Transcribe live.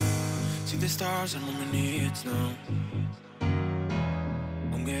See the stars and my needs now.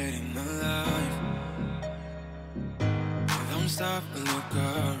 I'm getting alive. I don't stop and look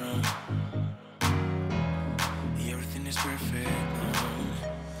around. Everything is perfect now.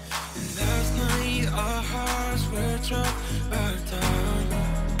 And last night our hearts were trapped by time.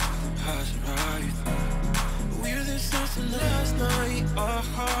 Has arrived. We're the stars and last night our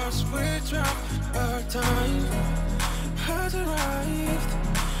hearts were trapped by time. Has arrived.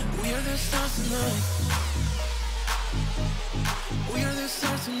 We are the stars tonight. We are the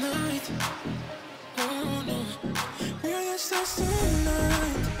stars tonight. Oh no. We are the stars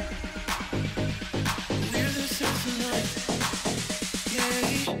tonight. We are the stars tonight.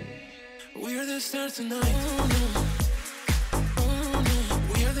 Yeah. We are the stars tonight. Oh no. Oh no.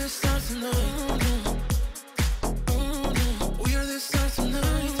 We are the stars tonight. Oh no. Oh no. We are the stars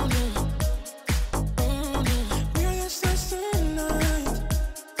tonight. Oh no. Oh no. We are the stars tonight.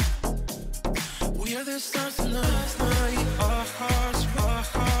 We are the stars tonight. Last night our hearts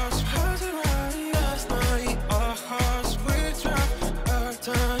has arrived. Last night our hearts were trapped our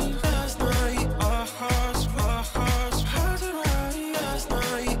time. Last night our hearts has arrived. Last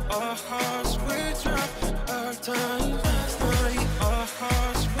night our hearts were trapped our time. Last night our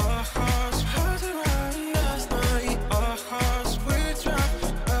hearts has arrived. Last night our hearts were trapped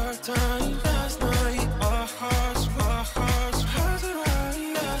our time. Last night our hearts has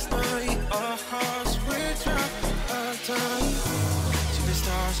arrived. Last night our hearts were trapped our time. See the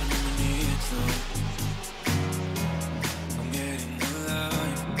stars and my needs now. I'm getting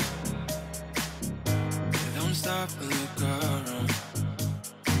alive. I don't stop and look around.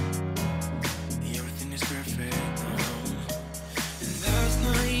 Everything is perfect now. And last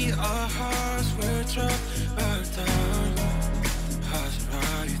night our hearts were trapped by time. Has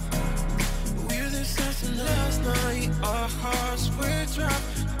arrived. We're the stars and last night our hearts were trapped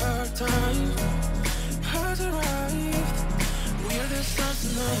our time. Has arrived. We are the stars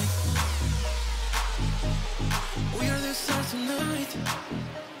tonight. We are the stars tonight.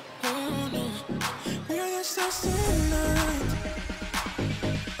 Oh no. We are the stars tonight.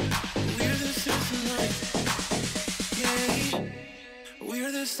 We are the stars tonight. Yeah. We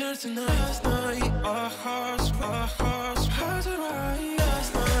are the stars tonight. Last night our hearts has arrived.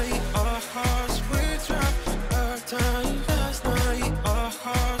 Last night our hearts were trapped our time. Last night our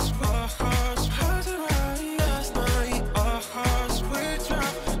hearts has arrived. Last night our hearts were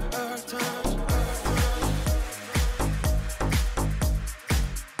trapped our time.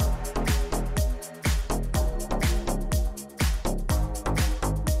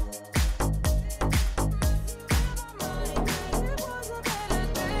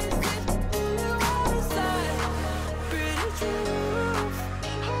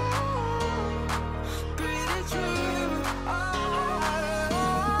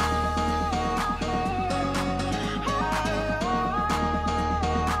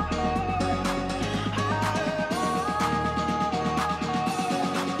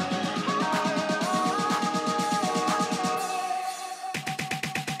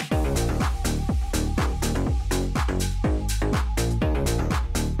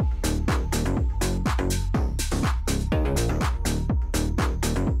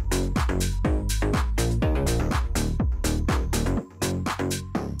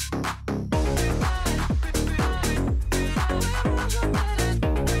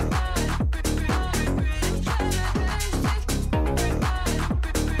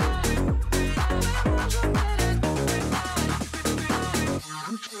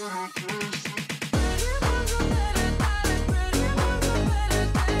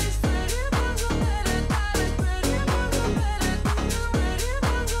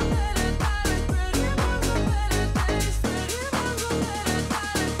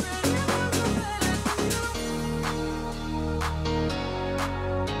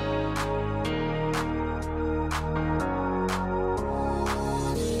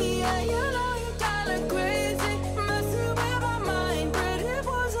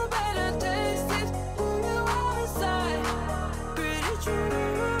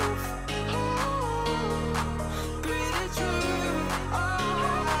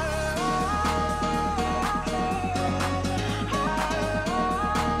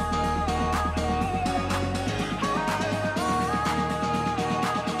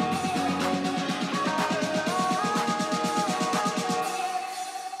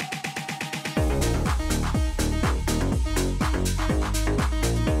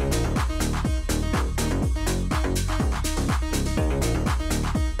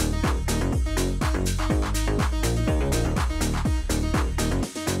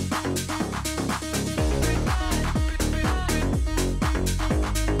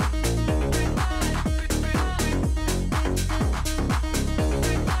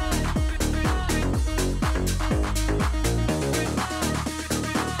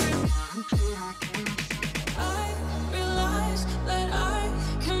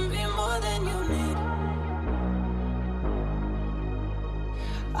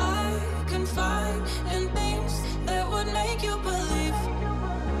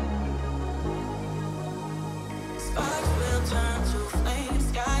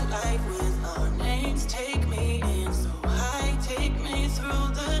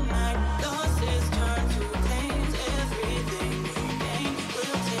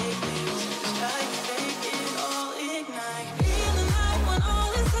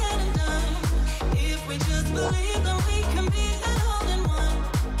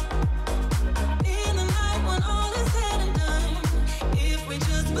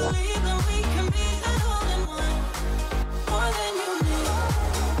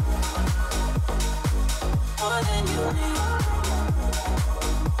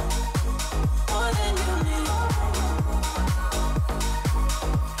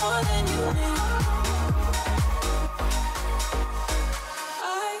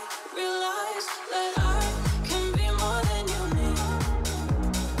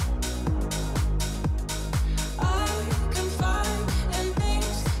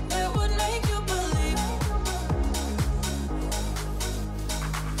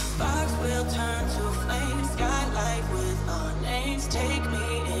 Sparks will turn to flames, skylight with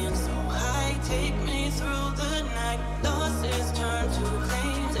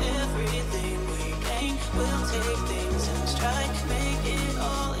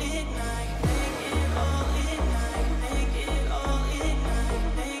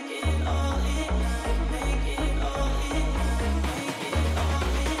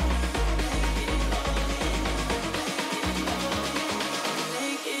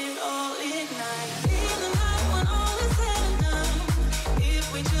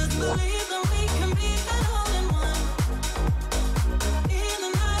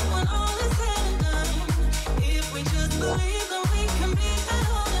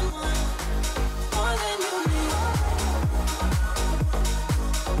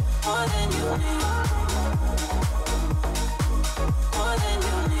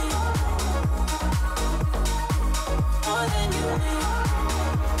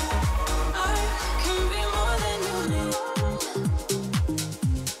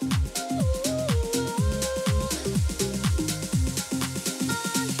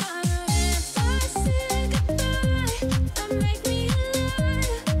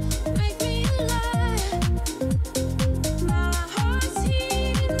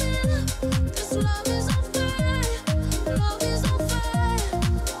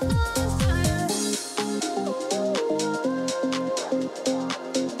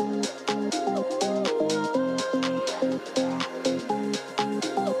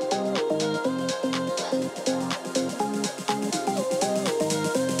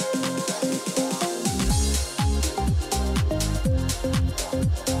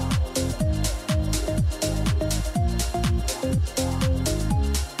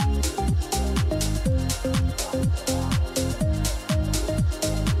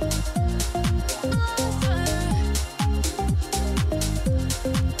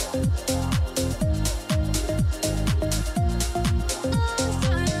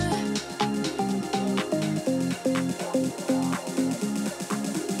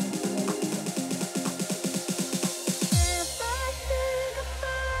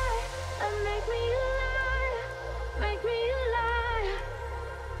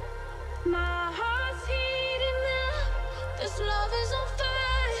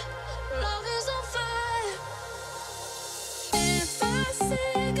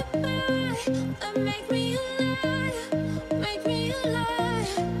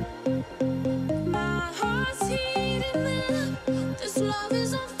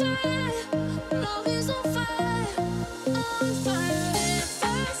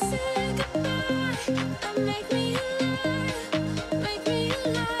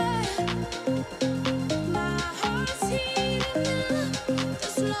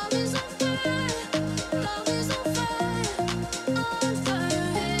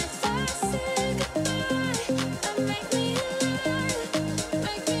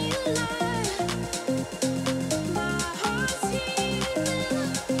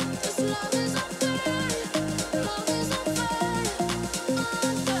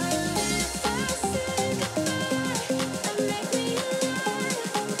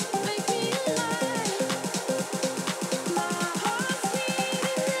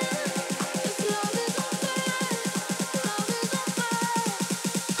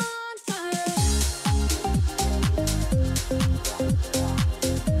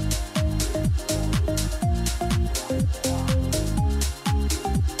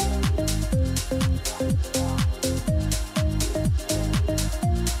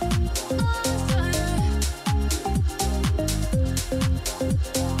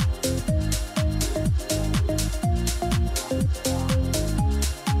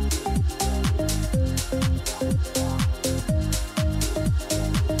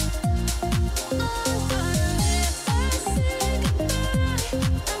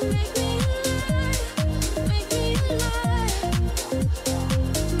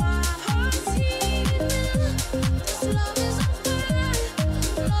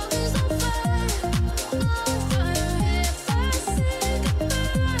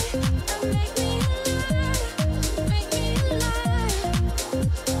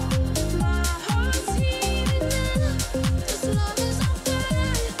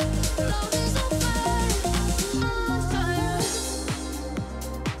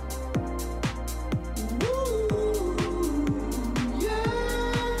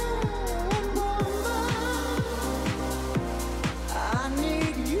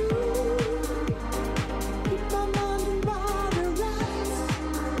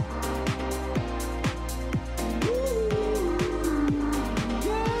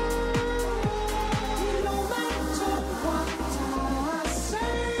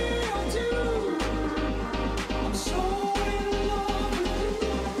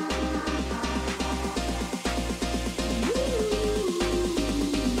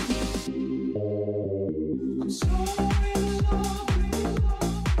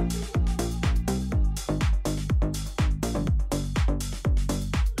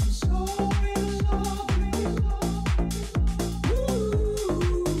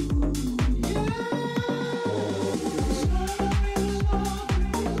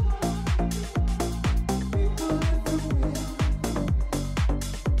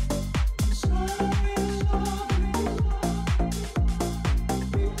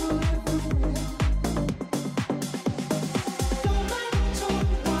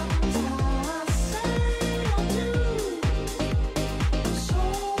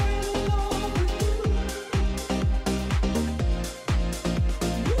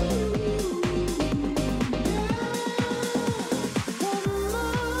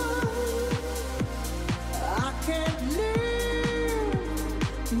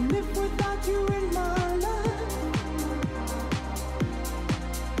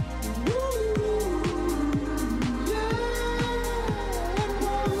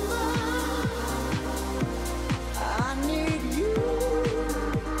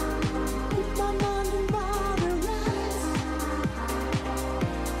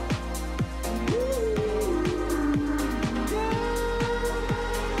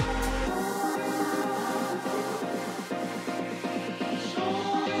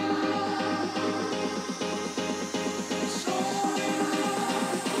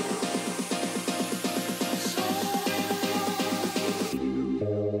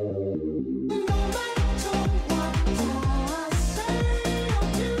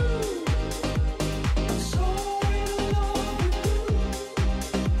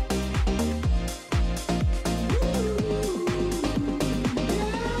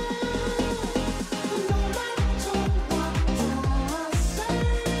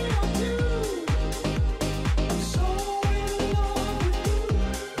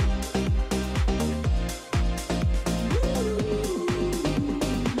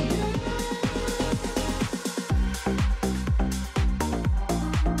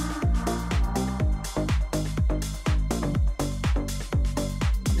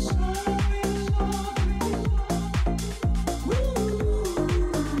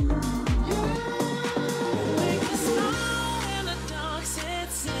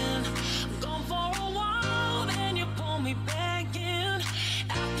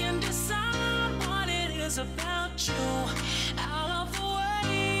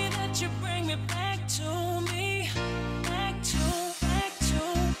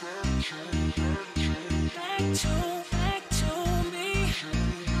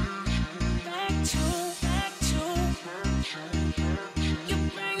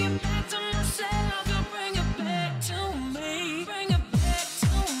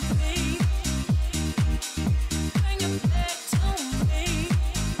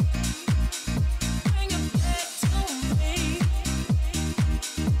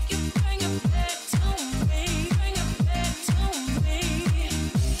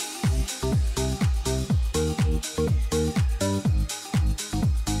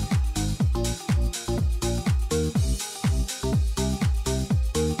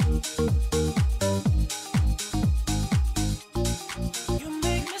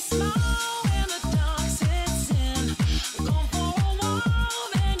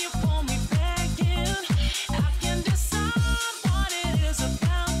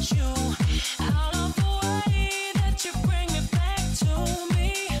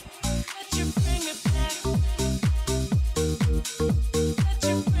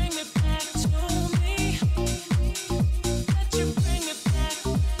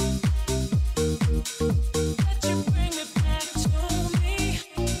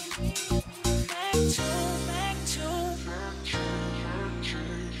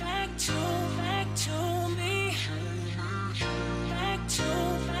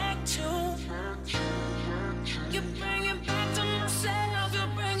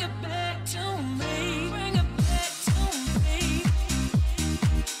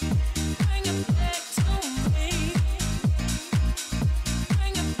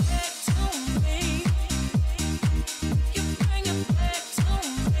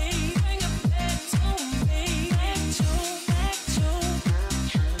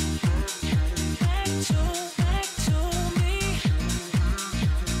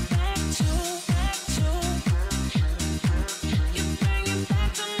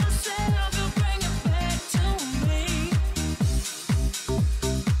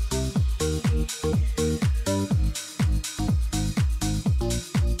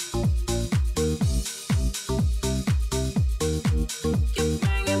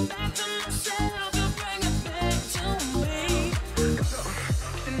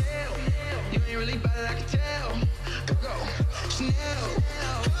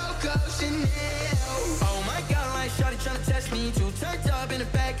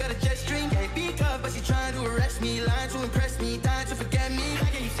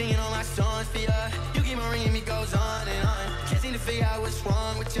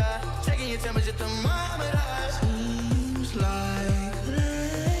your temperature thermometer. Seems like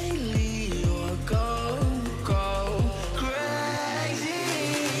lately you're go crazy.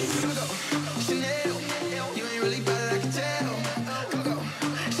 Go Chanel, you ain't really bad, I can tell. Go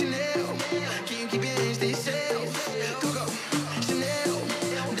Chanel, can you keep your hands to yourself? Go Chanel,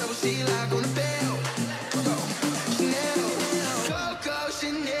 double C lock on the bell. Go Chanel, Coco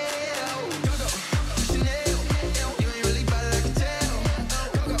Chanel. Go Chanel, you ain't really bad, I can tell.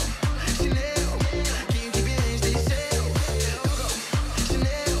 Go Chanel, can you keep your hands to yourself? Go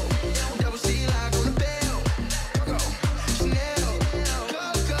Chanel, double C lock on the bell. Go Chanel,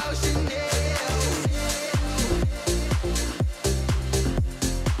 Coco Chanel.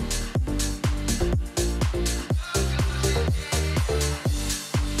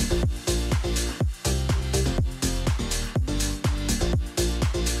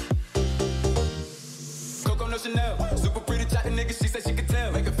 Coco no Chanel, super pretty chatting nigga, she said she could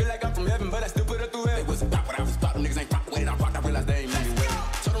tell. Make her feel like I'm from heaven, but I still put her through hell. They wasn't pop when I was poppin', niggas ain't pop the way that I rocked. I realized they ain't really with it.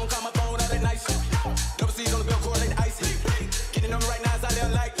 Told them call my phone, all that nice shit. Double C's on the bill, correlate the icy. Getting on me right now is out there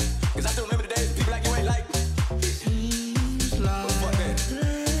like me. Cause I still remember the days people like you ain't like me. Seems like Fuck that.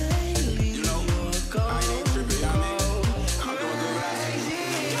 lately You know, you're I ain't even tripping, y'all niggas. I'm doing good without you.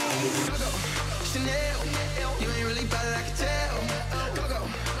 Coco Chanel, you ain't really bad, I can tell. Coco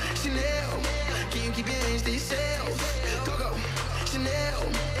Chanel, can you keep your hands to yourself? Coco Chanel,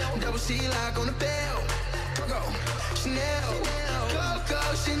 double C lock on the bell. Coco Chanel, Coco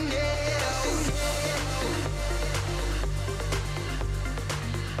Chanel.